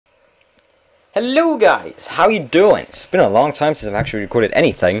Hello guys, how you doing? It's been a long time since I've actually recorded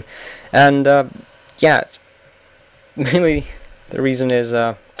anything, and yeah, mainly the reason is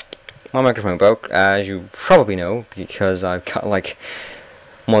my microphone broke, as you probably know, because I've got like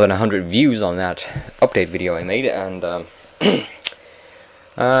more than 100 views on that update video I made, and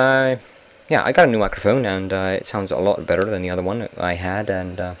yeah, I got a new microphone, and it sounds a lot better than the other one I had,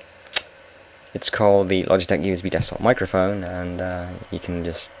 and it's called the Logitech USB desktop microphone, and you can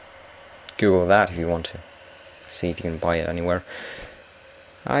just Google that if you want to see if you can buy it anywhere.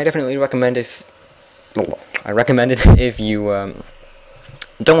 I definitely recommend it if you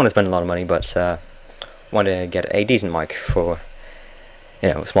don't want to spend a lot of money, but want to get a decent mic for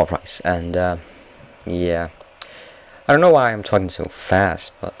a small price. And yeah, I don't know why I'm talking so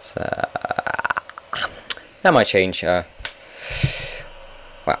fast, but that might change. Wow,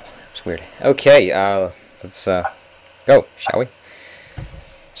 it's weird. Okay, let's go, shall we?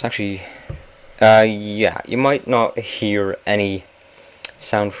 It's actually. Yeah, you might not hear any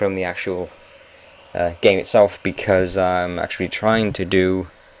sound from the actual game itself, because I'm actually trying to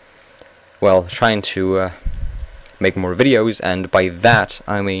make more videos, and by that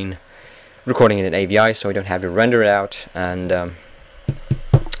I mean recording it in AVI, so I don't have to render it out, and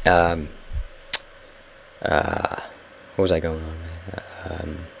what was I going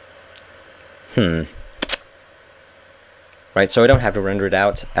on? Right, so I don't have to render it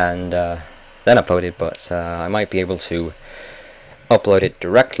out and then upload it, but I might be able to upload it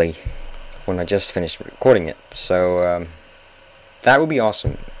directly when I just finished recording it. So that would be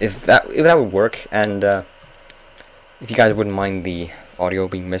awesome if that would work, and if you guys wouldn't mind the audio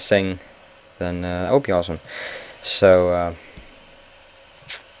being missing, then that would be awesome. So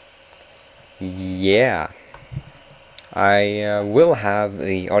yeah, I will have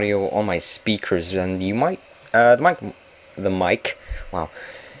the audio on my speakers, and you might the mic wow,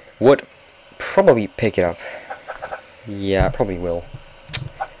 would probably pick it up. Yeah, I probably will,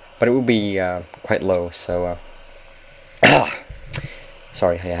 but it will be quite low, so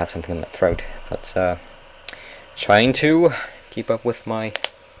sorry, I have something in my throat, but trying to keep up with my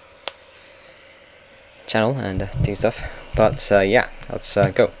channel and do stuff. But yeah, let's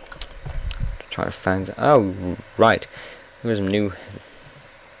go. Try to find. Oh right, there's an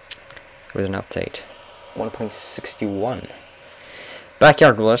update. 1.61.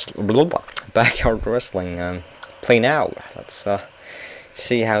 Backyard wrestling. Play now. Let's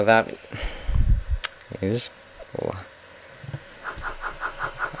see how that is.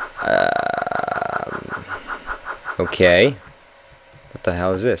 Okay. What the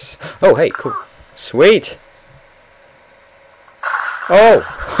hell is this? Oh, hey, cool, sweet. Oh,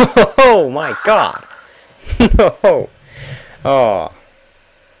 oh my God. No. Oh,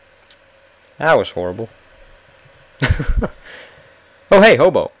 that was horrible. Oh, hey,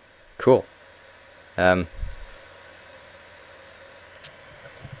 hobo. Cool.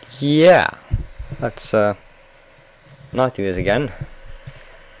 Yeah. Let's not do this again.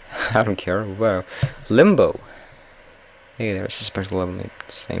 I don't care. Whoa. Limbo. Hey, there's a special level,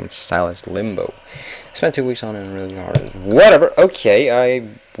 same style as Limbo. Spent 2 weeks on it and really hard. Whatever. Okay.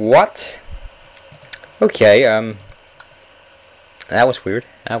 What? Okay. That was weird.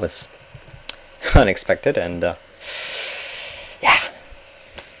 That was unexpected, and yeah.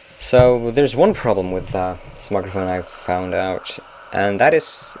 So there's one problem with this microphone I've found out, and that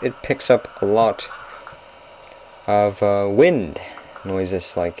is it picks up a lot of wind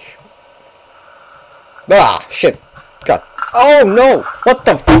noises, like shit, God, oh no, what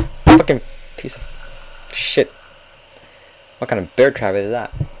the fucking piece of shit, what kind of bear trap is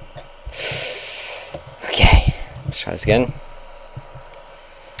that? Okay, let's try this again.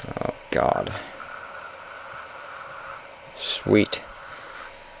 Oh God, sweet.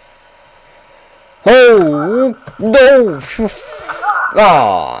 Oh no!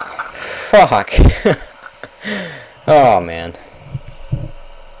 Oh fuck! Oh man.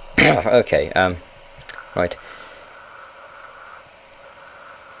 Okay. Right.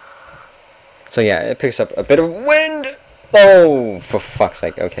 So yeah, it picks up a bit of wind. Oh, for fuck's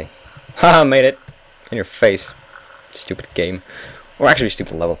sake! Okay. Haha, made it in your face. Stupid game, or actually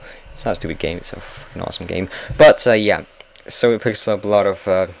stupid level. It's not a stupid game. It's a fucking awesome game. But yeah, so it picks up a lot of.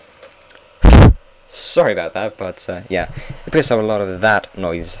 Sorry about that, but yeah, it picks up a lot of that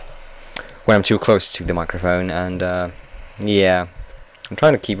noise when I'm too close to the microphone, and yeah, I'm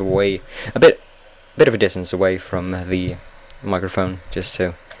trying to keep away a bit of a distance away from the microphone, just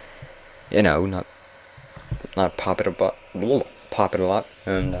to not pop it a lot.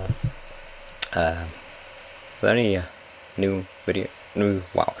 And are there any new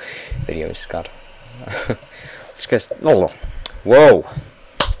videos? God, it's just whoa.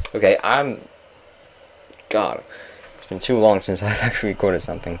 Okay, I'm God, it's been too long since I've actually recorded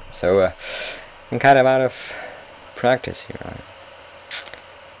something, so I'm kind of out of practice here.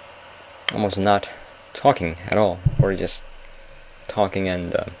 I'm almost not talking at all, or just talking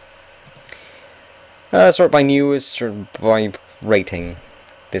and sort by news, sort by rating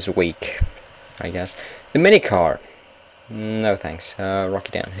this week, I guess. The minicar. No thanks.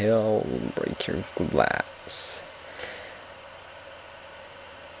 Rocky downhill, break your glass.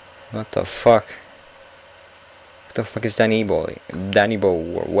 What the fuck? What the fuck is Danny Bow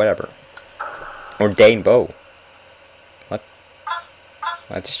or whatever? Or Dane Bow? What?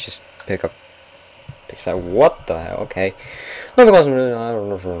 Let's just pick up. Picks out. What the hell? Okay. Little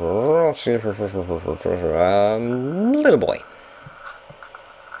boy.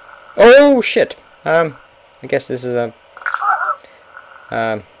 Oh shit. I guess this is a.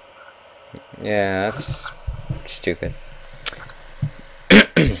 Yeah, that's stupid.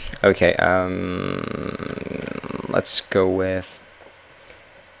 Okay, let's go with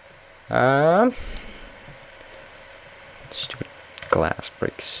stupid glass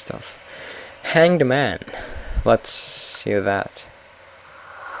break stuff. Hanged Man. Let's see that.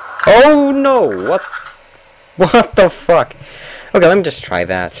 Oh no! What the fuck? Okay, let me just try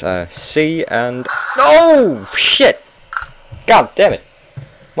that. C and oh shit! God damn it,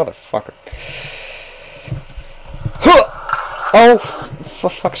 motherfucker! Oh, for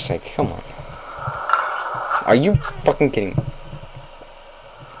fuck's sake, come on. Are you fucking kidding me?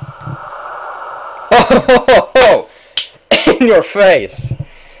 Oh, in your face!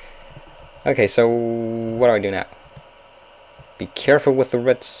 Okay, so what do I do now? Be careful with the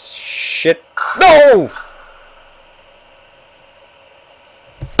red shit. No!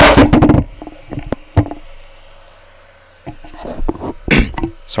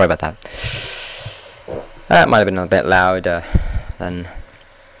 Sorry about that. That might have been a bit loud then,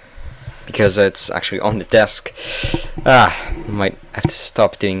 because it's actually on the desk. Might have to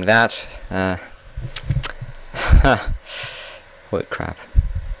stop doing that. What crap.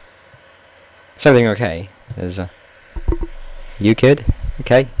 Is everything okay? You good?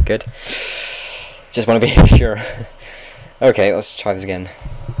 Okay, good. Just want to be sure. Okay, let's try this again.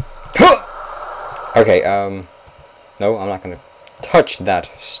 Okay, no, I'm not gonna touch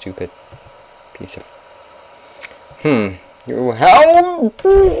that stupid piece of. You help!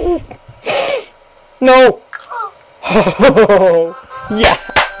 No! Oh, yeah!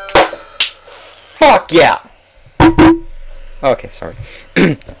 Fuck yeah! Okay, sorry.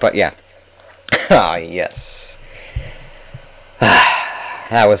 But yeah. Ah, yes.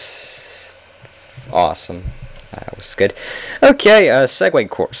 That was awesome. That was good. Okay, Segway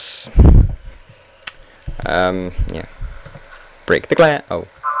course. Yeah. Break the glass. Oh.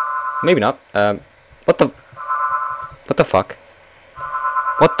 Maybe not. What the fuck?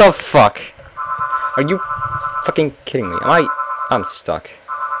 What the fuck? Are you fucking kidding me? I'm stuck.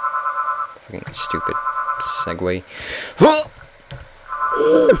 Fucking stupid Segway.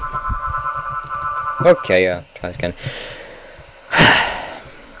 Okay, try this again.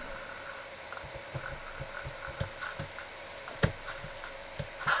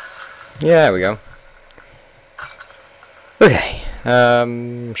 Yeah, there we go. Okay,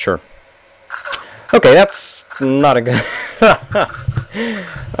 sure. Okay, that's not a good.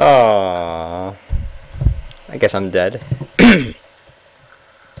 Aww. I guess I'm dead.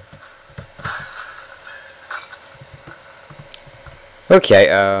 Okay,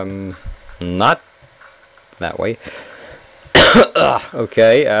 not that way.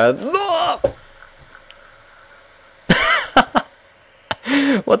 Okay,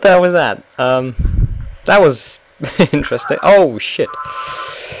 what the hell was that? That was interesting. Oh shit.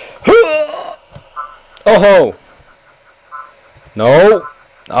 Oh ho! No!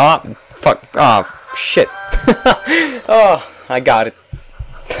 Ah, fuck. Ah, shit. Oh, I got it.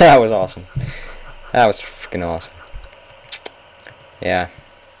 That was awesome. That was freaking awesome. Yeah.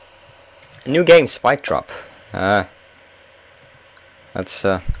 New game, Spike Drop. Let's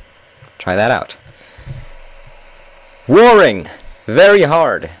try that out. Warring! Very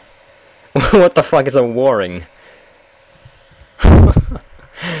hard. What the fuck is a warring?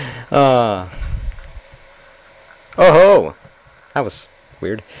 Oh ho! That was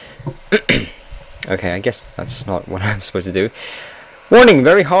weird. Okay, I guess that's not what I'm supposed to do. Warning,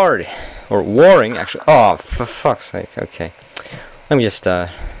 very hard. Or warring, actually. Oh, for fuck's sake. Okay. Let me just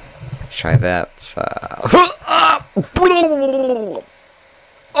try that.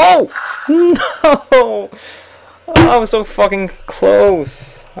 Oh! No! I was so fucking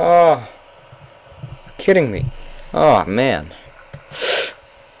close. Oh. Kidding me. Oh, man.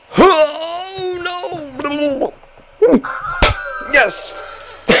 Oh, no! Yes!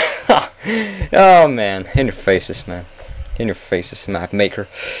 Oh man, interfaces, man. Interfaces, map maker.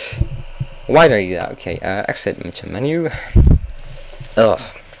 Why did I do that? Okay, exit into menu. Ugh.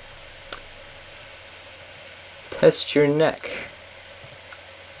 Test your neck.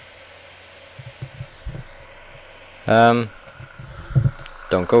 Don't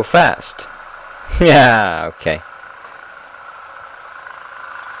go fast. Yeah, okay.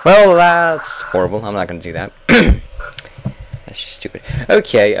 Well, that's horrible. I'm not gonna do that. That's just stupid.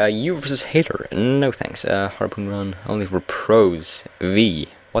 Okay, you versus hater. No thanks. Harpoon run only for pros. V.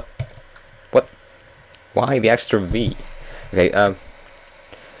 What? What? Why the extra V? Okay,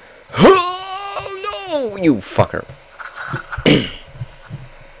 Oh no, you fucker.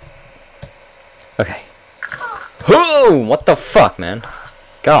 Okay. Oh, what the fuck, man?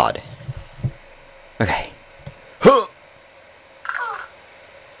 God. Okay.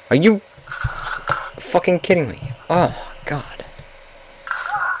 Are you fucking kidding me? Oh, God.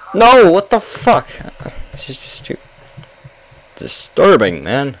 No, what the fuck? This is just too disturbing,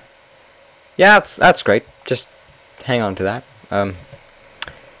 man. Yeah, that's great. Just hang on to that.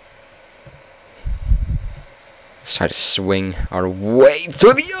 Let's try to swing our way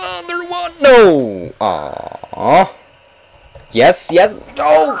to the other one. No. Aww. Yes, yes.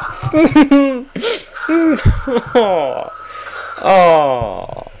 No.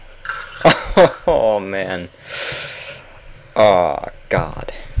 Oh. Oh man. Oh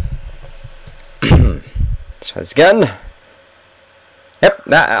God. Let's try this again. Yep.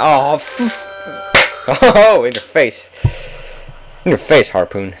 Oh. Oh, in your face. In your face,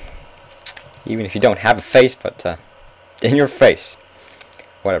 Harpoon. Even if you don't have a face, but in your face.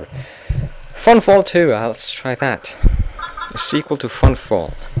 Whatever. Funfall 2. Let's try that. A sequel to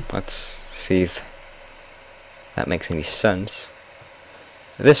Funfall. Let's see if that makes any sense.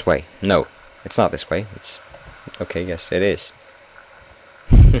 This way. No, it's not this way. It's okay. Yes, it is.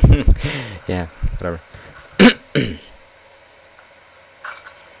 Yeah. Whatever.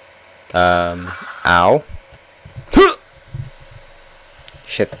 Ow.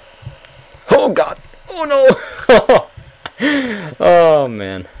 Shit. Oh God. Oh no. Oh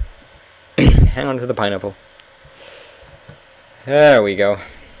man. Hang on to the pineapple. There we go.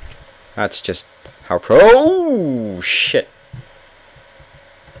 That's just how pro. Oh shit.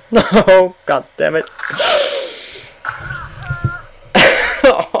 No. God damn it.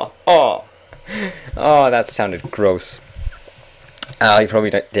 Oh. Oh, that sounded gross. You probably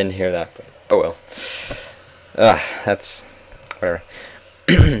didn't hear that, but oh well. That's whatever.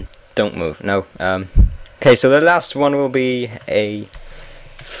 Don't move. No. Okay, so the last one will be a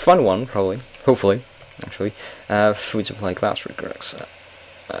fun one, probably. Hopefully, actually. Food supply class regrets.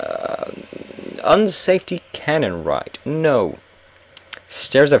 Unsafety cannon ride. No.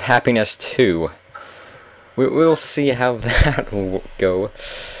 Stairs of Happiness 2. We'll see how that will go.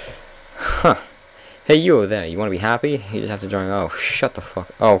 Huh. Hey, you over there. You want to be happy? You just have to join. Oh, shut the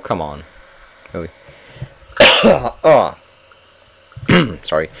fuck. Oh, come on. Really. Oh.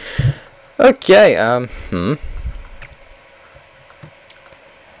 Sorry. Okay,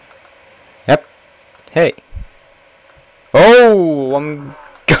 Yep. Hey. Oh, I'm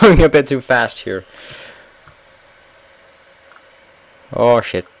going a bit too fast here. Oh,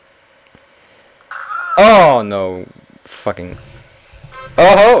 shit. Oh, no. Fucking.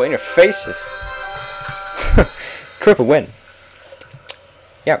 Oh, in your faces. Triple win.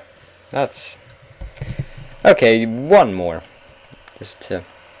 Yep. That's. Okay, one more. Just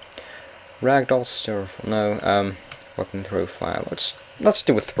ragdoll stir. No, weapon throw fire. Let's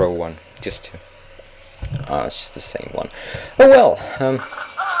do a throw one. Just to. It's just the same one. Oh well.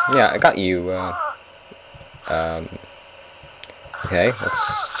 Yeah, I got you. Okay,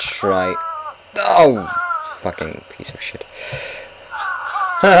 let's try. Oh, fucking piece of shit.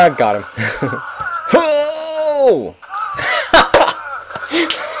 I got him. Oh!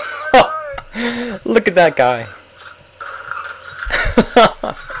 Look at that guy.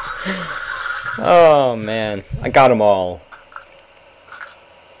 Oh man, I got them all.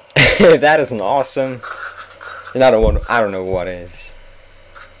 If that isn't awesome, then I don't know what is.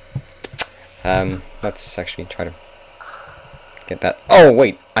 Let's actually try to get that. Oh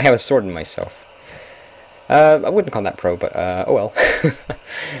wait, I have a sword in myself. I wouldn't call that pro, but oh well.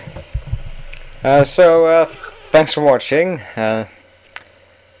 So thanks for watching. And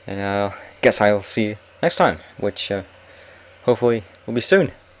guess I'll see you next time, which hopefully will be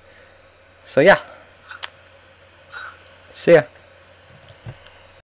soon. So yeah, see ya.